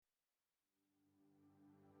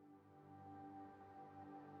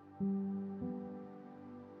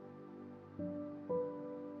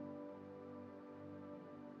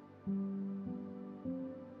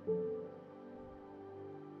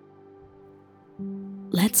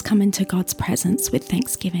Let's come into God's presence with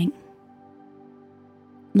thanksgiving.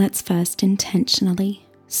 Let's first intentionally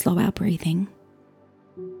slow our breathing.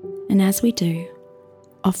 And as we do,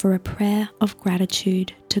 offer a prayer of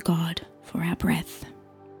gratitude to God for our breath,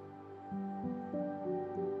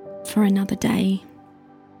 for another day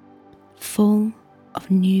full of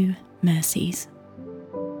new mercies.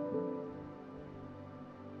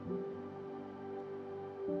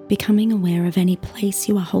 Becoming aware of any place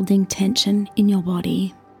you are holding tension in your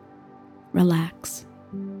body, relax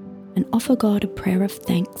and offer God a prayer of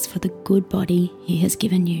thanks for the good body He has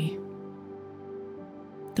given you,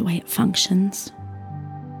 the way it functions,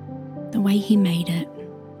 the way He made it,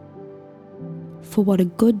 for what a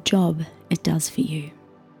good job it does for you.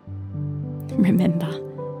 Remember,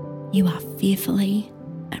 you are fearfully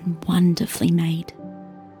and wonderfully made.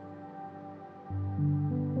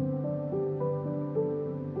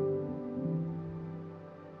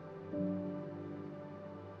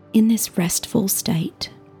 In this restful state,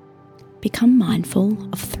 become mindful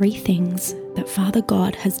of 3 things that Father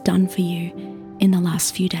God has done for you in the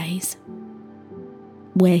last few days,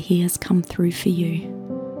 where He has come through for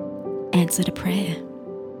you, answered a prayer,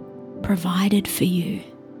 provided for you,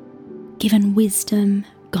 given wisdom,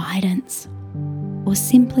 guidance, or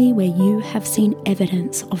simply where you have seen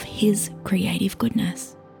evidence of His creative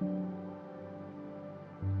goodness.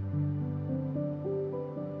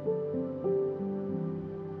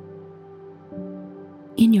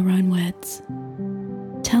 In your own words,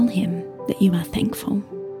 tell Him that you are thankful.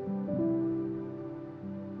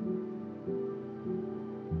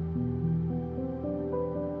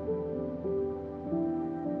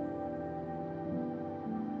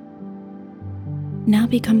 Now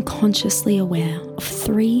become consciously aware of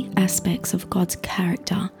 3 aspects of God's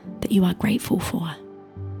character that you are grateful for.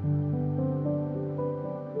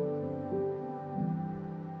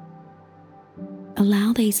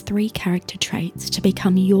 Allow these 3 character traits to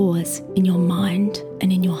become yours in your mind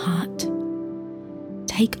and in your heart.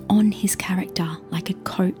 Take on His character like a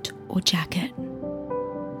coat or jacket.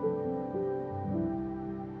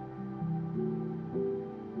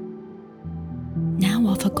 Now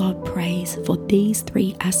offer God praise for these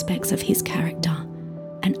 3 aspects of His character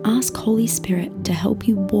and ask Holy Spirit to help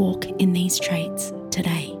you walk in these traits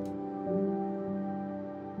today.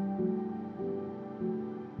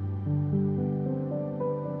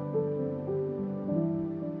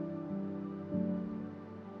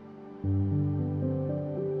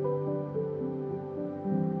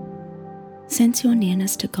 Sense your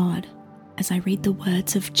nearness to God as I read the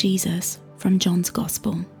words of Jesus from John's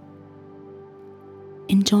Gospel.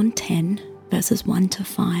 In John 10, verses 1 to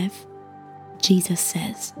 5, Jesus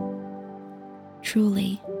says,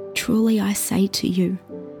 "Truly, truly I say to you,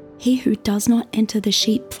 he who does not enter the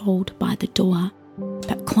sheepfold by the door,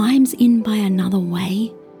 but climbs in by another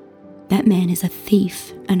way, that man is a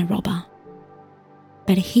thief and a robber.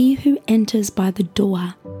 But he who enters by the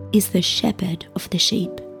door is the shepherd of the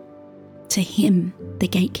sheep. To him the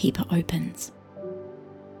gatekeeper opens.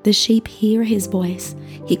 The sheep hear his voice.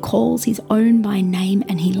 He calls his own by name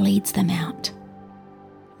and he leads them out.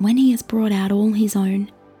 When he has brought out all his own,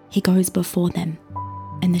 he goes before them,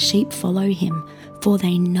 and the sheep follow him, for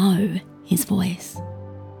they know his voice.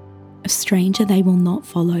 A stranger they will not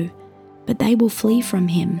follow, but they will flee from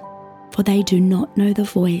him, for they do not know the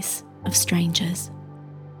voice of strangers."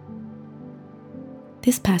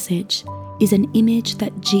 This passage is an image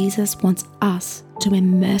that Jesus wants us to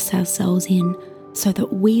immerse ourselves in so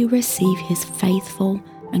that we receive his faithful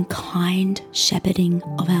and kind shepherding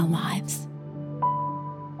of our lives.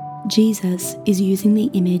 Jesus is using the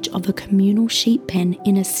image of a communal sheep pen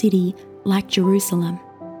in a city like Jerusalem.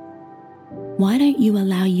 Why don't you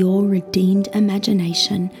allow your redeemed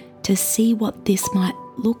imagination to see what this might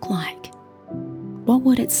look like? What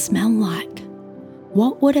would it smell like?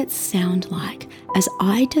 What would it sound like as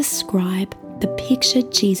I describe the picture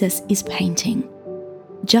Jesus is painting?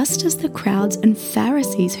 Just as the crowds and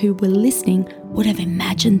Pharisees who were listening would have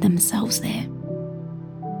imagined themselves there.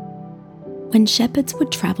 When shepherds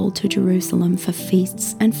would travel to Jerusalem for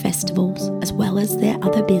feasts and festivals, as well as their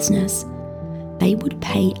other business, they would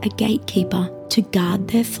pay a gatekeeper to guard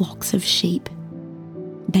their flocks of sheep.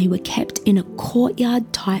 They were kept in a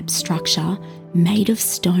courtyard-type structure made of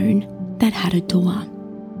stone that had a door.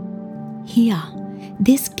 Here,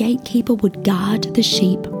 this gatekeeper would guard the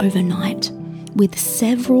sheep overnight, with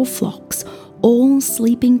several flocks all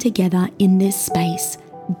sleeping together in this space,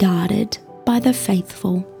 guarded by the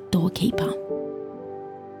faithful doorkeeper.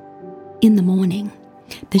 In the morning,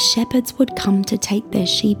 the shepherds would come to take their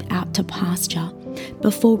sheep out to pasture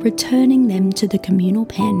before returning them to the communal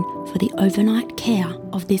pen for the overnight care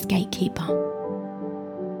of this gatekeeper.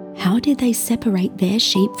 How did they separate their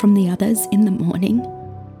sheep from the others in the morning?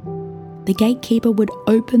 The gatekeeper would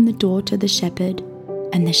open the door to the shepherd,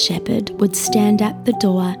 and the shepherd would stand at the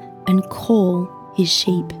door and call his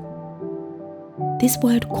sheep. This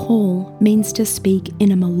word call means to speak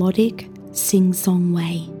in a melodic, sing-song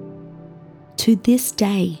way. To this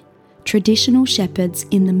day, traditional shepherds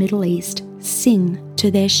in the Middle East sing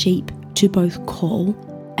to their sheep to both call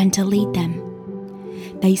and to lead them.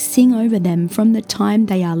 They sing over them from the time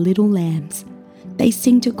they are little lambs. They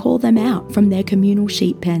sing to call them out from their communal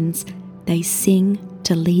sheep pens. They sing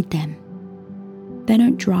to lead them. They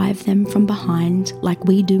don't drive them from behind like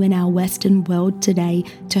we do in our Western world today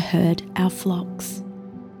to herd our flocks.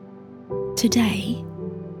 Today,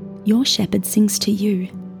 your shepherd sings to you.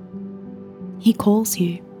 He calls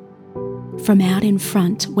you from out in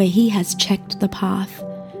front where he has checked the path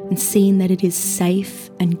and seen that it is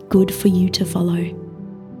safe and good for you to follow.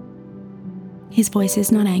 His voice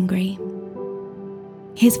is not angry.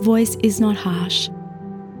 His voice is not harsh.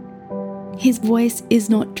 His voice is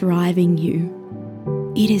not driving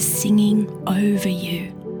you. It is singing over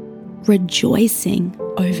you, rejoicing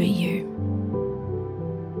over you.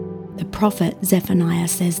 The prophet Zephaniah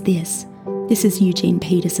says this. This is Eugene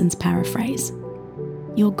Peterson's paraphrase.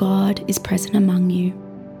 Your God is present among you,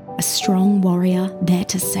 a strong warrior there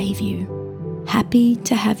to save you. Happy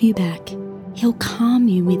to have you back, he'll calm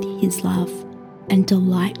you with his love and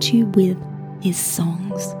delight you with his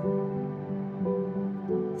songs.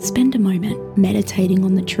 Spend a moment meditating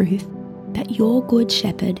on the truth that your good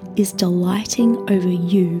shepherd is delighting over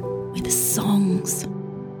you with songs.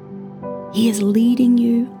 He is leading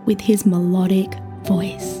you with his melodic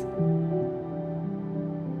voice.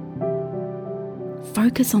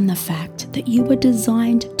 Focus on the fact that you were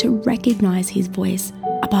designed to recognize his voice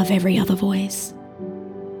above every other voice.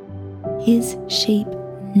 His sheep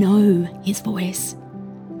know his voice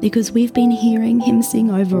because we've been hearing him sing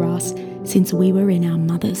over us since we were in our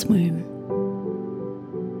mother's womb.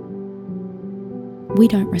 We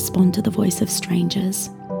don't respond to the voice of strangers.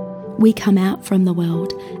 We come out from the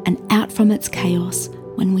world and out from its chaos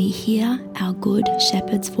when we hear our good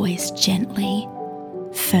shepherd's voice gently,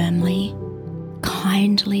 firmly,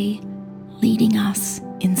 kindly leading us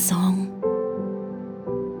in song.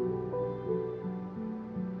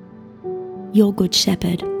 Your good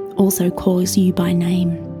shepherd also calls you by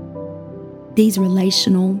name. These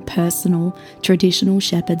relational, personal, traditional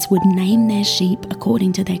shepherds would name their sheep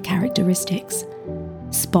according to their characteristics.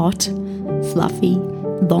 Spot, Fluffy,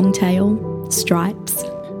 Longtail, Stripes.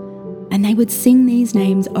 And they would sing these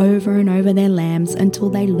names over and over their lambs until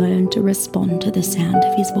they learned to respond to the sound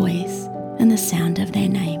of his voice and the sound of their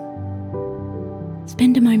name.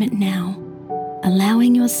 Spend a moment now,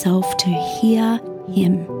 allowing yourself to hear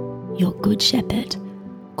him, your good shepherd,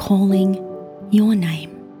 calling your name.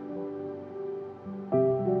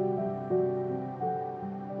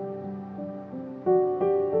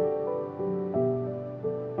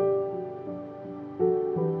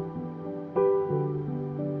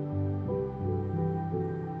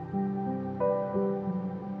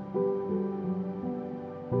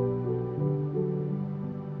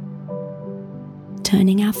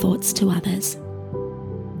 Turning our thoughts to others.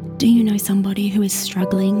 Do you know somebody who is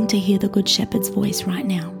struggling to hear the Good Shepherd's voice right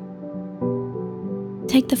now?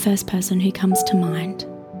 Take the first person who comes to mind.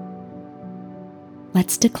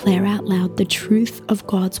 Let's declare out loud the truth of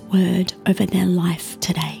God's word over their life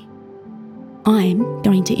today. I'm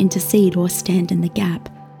going to intercede or stand in the gap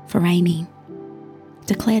for Amy.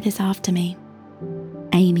 Declare this after me.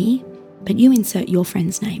 Amy, but you insert your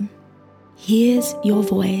friend's name, hears your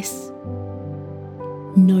voice,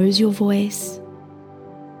 knows your voice,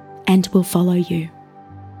 and will follow you.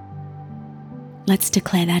 Let's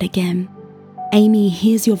declare that again. Amy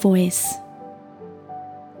hears your voice,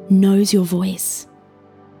 knows your voice,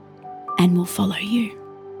 and will follow you.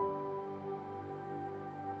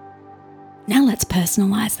 Now let's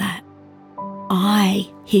personalize that. I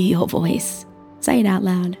hear your voice. Say it out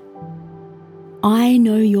loud. I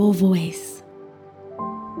know your voice.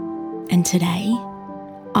 And today,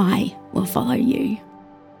 I will follow you.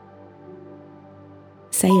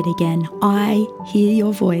 Say it again. I hear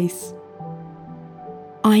your voice.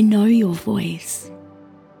 I know your voice.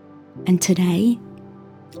 And today,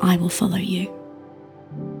 I will follow you.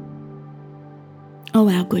 Oh,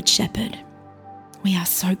 our good shepherd, we are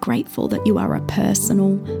so grateful that you are a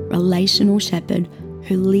personal, relational shepherd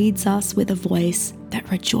who leads us with a voice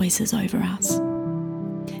that rejoices over us.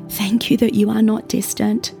 Thank you that you are not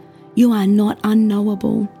distant, you are not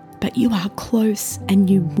unknowable, but you are close and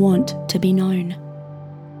you want to be known.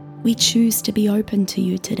 We choose to be open to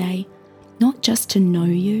you today, not just to know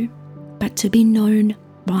you, but to be known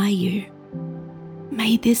by you.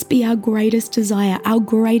 May this be our greatest desire, our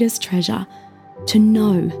greatest treasure, to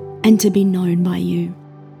know and to be known by you.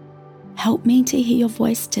 Help me to hear your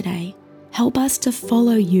voice today. Help us to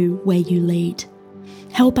follow you where you lead.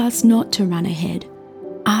 Help us not to run ahead,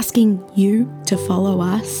 asking you to follow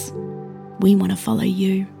us. We want to follow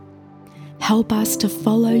you. Help us to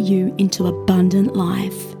follow you into abundant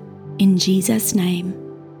life. In Jesus' name,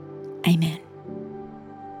 amen.